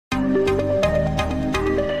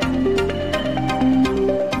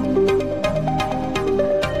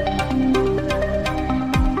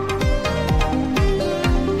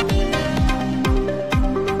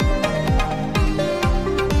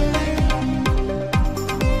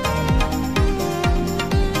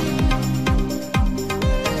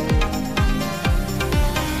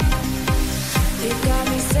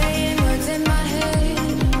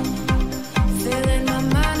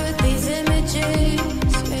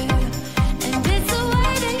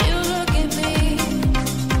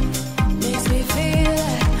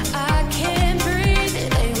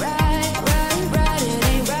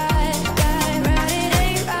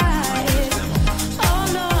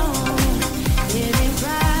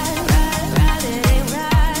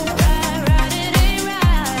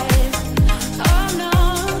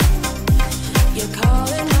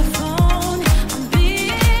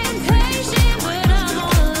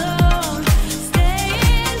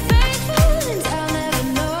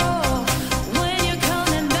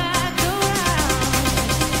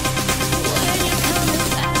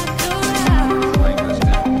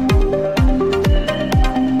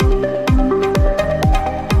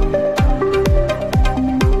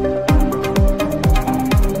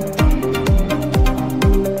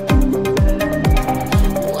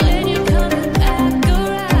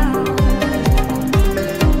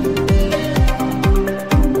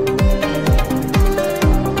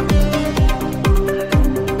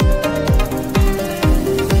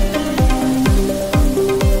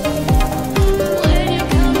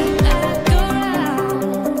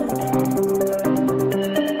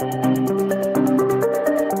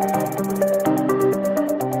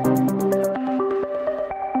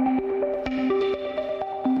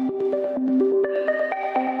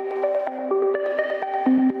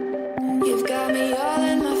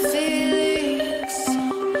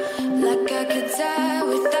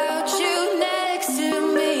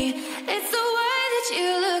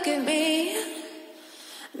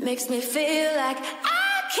makes me feel like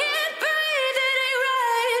I can't breathe. It ain't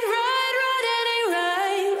right, right, right. It ain't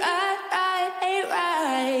right, right, right, ain't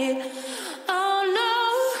right. Oh no,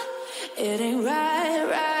 it ain't right,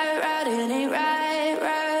 right, right. It ain't right,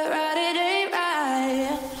 right, right. It ain't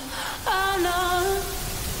right. Oh no,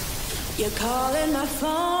 you're calling my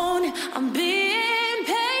phone. I'm being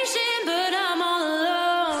patient, but I'm all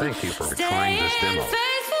alone. Thank you for trying this demo.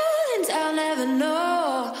 Faithful, and I'll never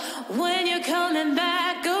know when you're coming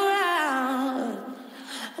back around.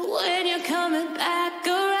 When you're coming back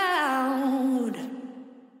around.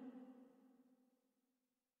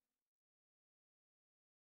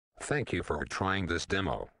 Thank you for trying this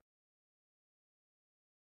demo.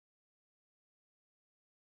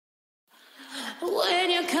 When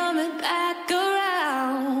you're coming back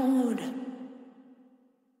around.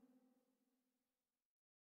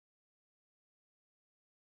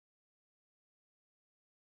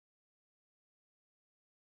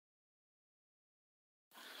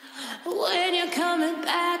 When you're coming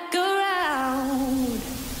back around.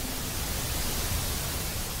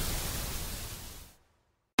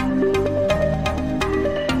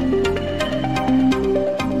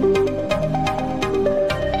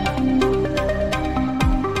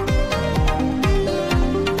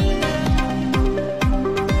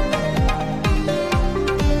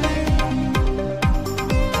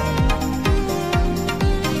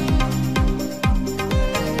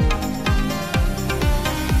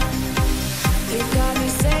 You got me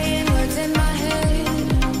saying words in my head,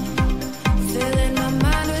 filling my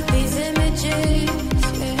mind with these images,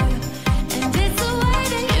 yeah. And it's the way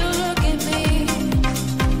that you look at me,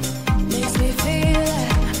 makes me feel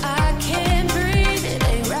like I can't breathe. It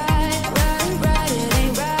ain't right, right, right. It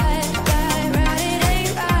ain't right, right, right. It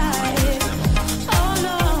ain't right. Oh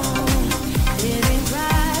no, it ain't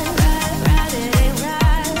right, right, right. It ain't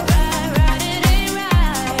right, right, right. It ain't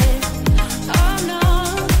right. Oh no.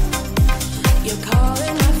 You're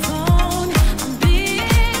calling my phone. I'm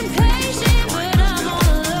being patient, but I'm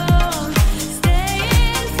all alone.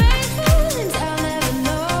 Staying faithful, and I'll never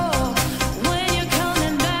know when you're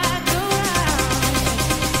coming back around.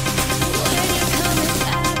 When you're coming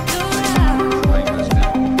back around.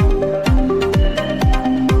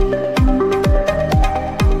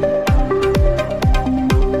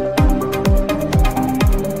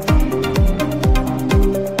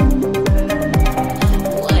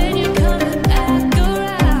 When you're coming back around. When you're coming back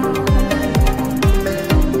around.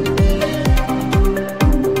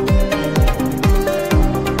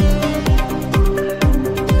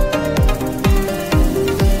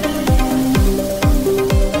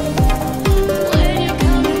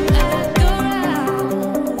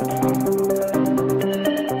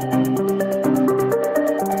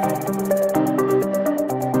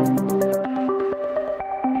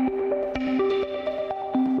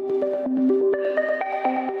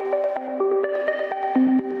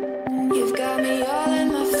 You've got me all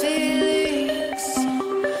in my feelings,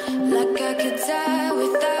 like I could die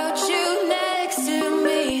without you next to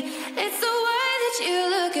me. It's the way that you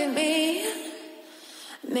look at me,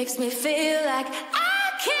 makes me feel like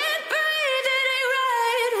I can't breathe. It ain't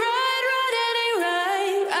right, right, right. It ain't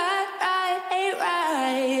right, right, right. Ain't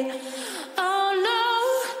right. Oh no,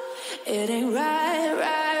 it ain't right,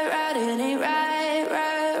 right, right. It ain't right,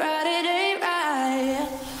 right, right. It ain't right.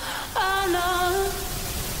 Oh no.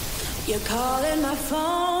 You're calling my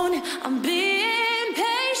phone. I'm being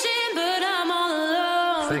patient, but I'm all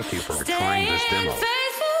alone. Thank you for trying this demo. Staying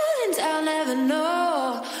faithful, and I'll never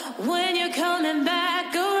know when you're coming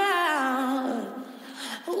back around.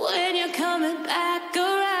 When you're coming back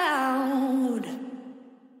around.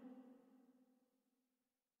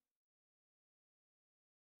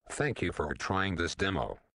 Thank you for trying this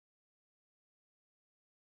demo.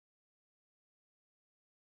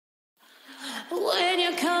 When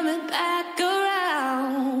you're coming back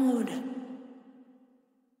around.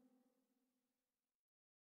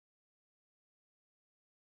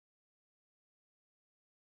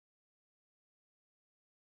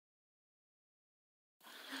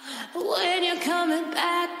 When you're coming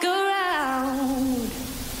back around.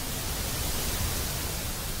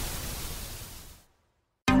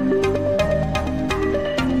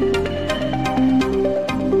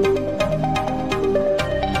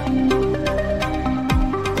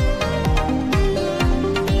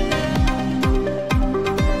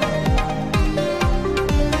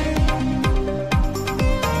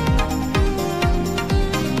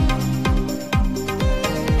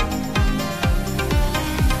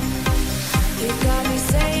 You got me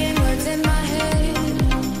saying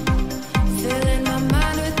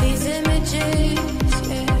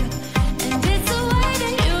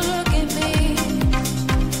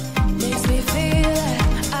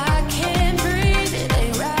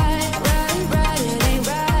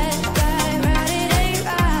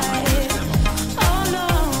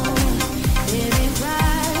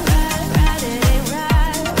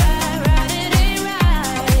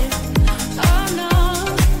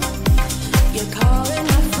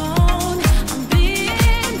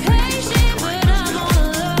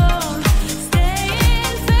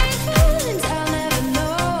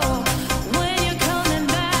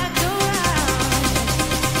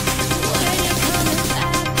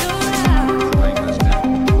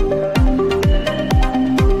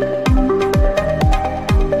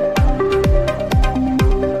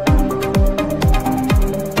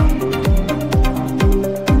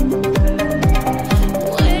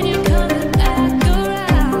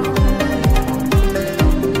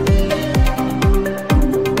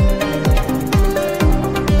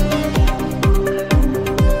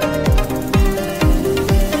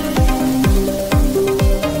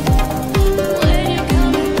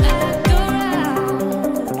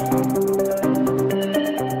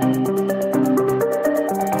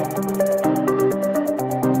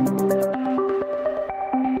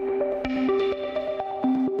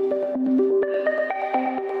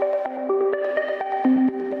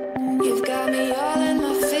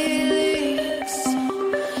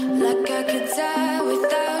could die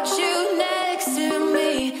without you next to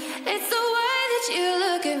me. It's the way that you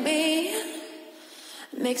look at me,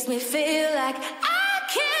 makes me feel like I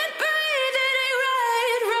can't breathe. It ain't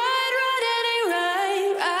right, right, right. It ain't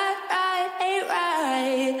right, right, right, ain't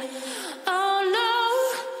right. Oh no,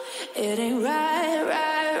 it ain't right,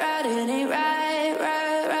 right, right. It ain't right,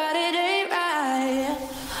 right, right. It ain't right.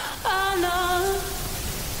 Oh no,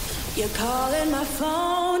 you're calling my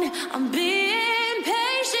phone. I'm being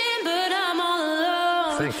patient, but I'm all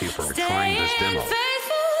alone. Thank you for trying this demo. Staying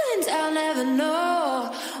faithful, and I'll never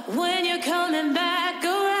know when you're coming back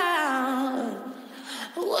around.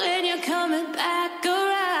 When you're coming back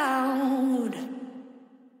around.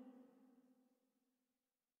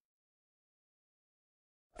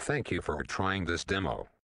 Thank you for trying this demo.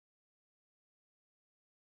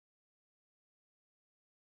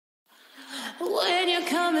 When you're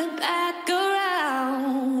coming back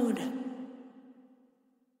around.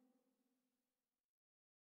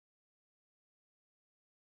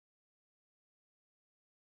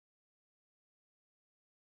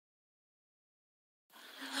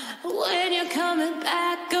 When you're coming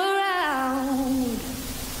back around.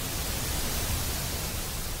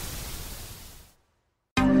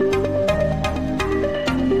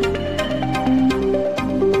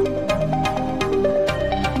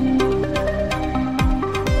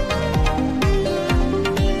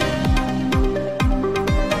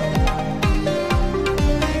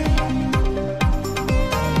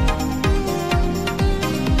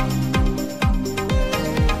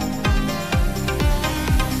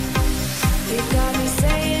 You got me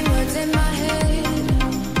saying words in my head,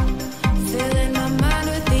 filling my mind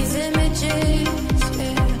with these images,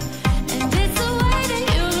 yeah. And it's the way that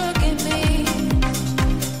you look at me,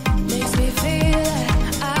 makes me feel like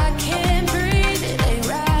I can't breathe. It ain't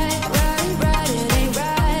right, right, right. It ain't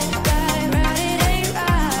right, right, right. It ain't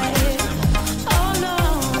right. Oh no,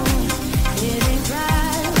 it ain't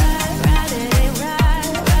right, right, right. It ain't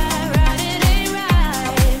right, right, right. It ain't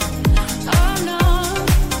right. Oh no.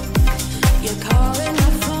 You're calling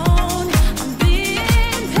my phone. I'm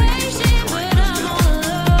being patient, but I'm all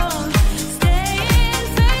alone. Staying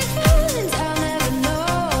faithful, and I'll never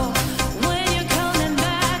know when you're coming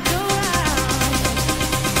back around.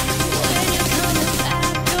 When you're coming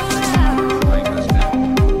back around. Playing this demo.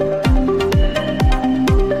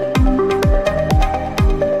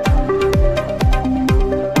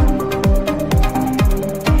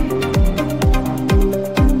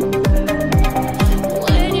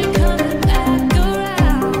 When you're coming back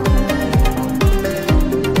around.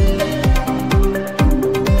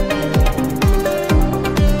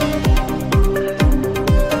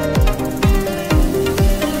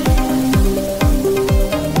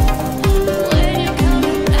 When you're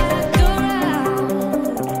coming back around.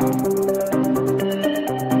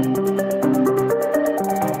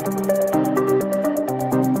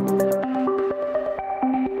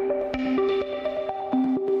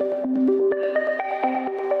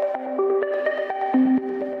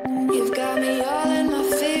 You've got me all in my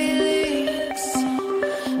feelings,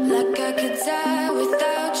 like I could die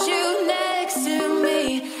without you next to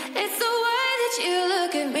me. It's the way that you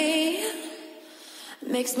look at me,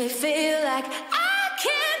 makes me feel like I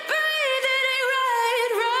can't breathe. It ain't right,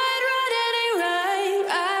 right, right. It ain't right,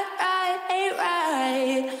 right, right. Ain't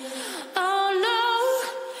right. Oh no,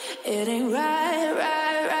 it ain't right,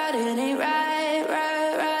 right, right. It ain't right,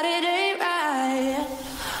 right, right. It ain't right.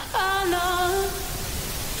 Oh no.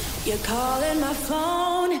 You're calling my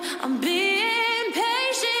phone. I'm being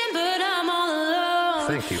patient, but I'm all alone.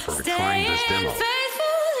 Thank you for trying this Staying demo.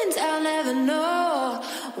 faithful, and I'll never know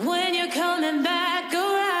when you're coming back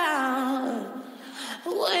around.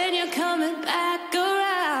 When you're coming back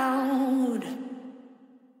around.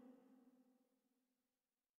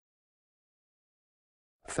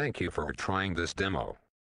 Thank you for trying this demo.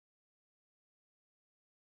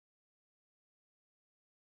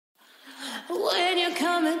 When you're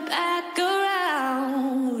coming back around.